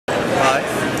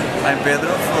I'm Pedro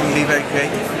from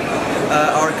BEEVERYCREATIve.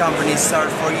 Our company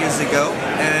started 4 years ago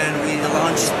and we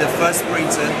launched the first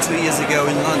printer 2 years ago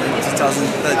in London,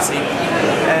 2013,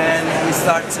 and we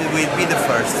started with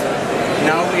BEETHEFIRST.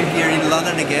 Now we're here in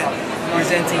London again,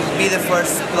 presenting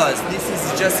BEETHEFIRST Plus. This is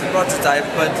just a prototype,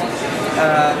 but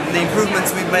the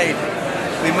improvements we made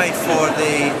for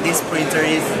this printer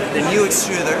is the new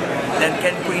extruder that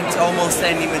can print almost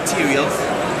any materials,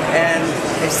 and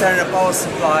external power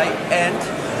supply, and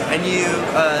a new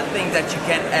thing that you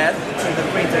can add to the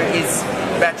printer is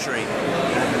battery.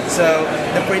 So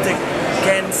the printer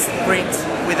can print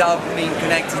without being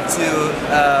connected to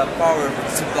a power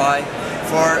supply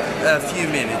for a few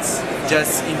minutes,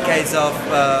 just in case of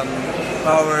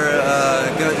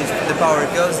if the power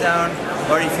goes down,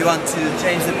 or if you want to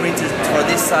change the printer for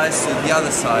this size to the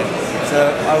other side. So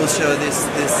I will show this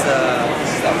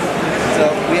stuff.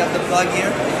 So we have the plug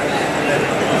here,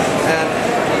 and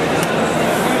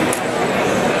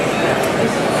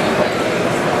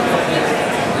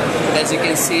as you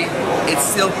can see, it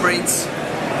still prints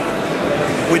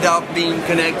without being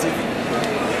connected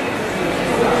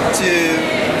to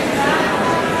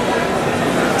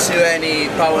any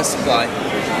power supply.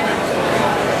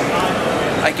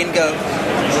 I can go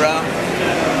around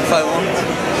if I want,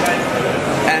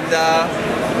 and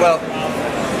well,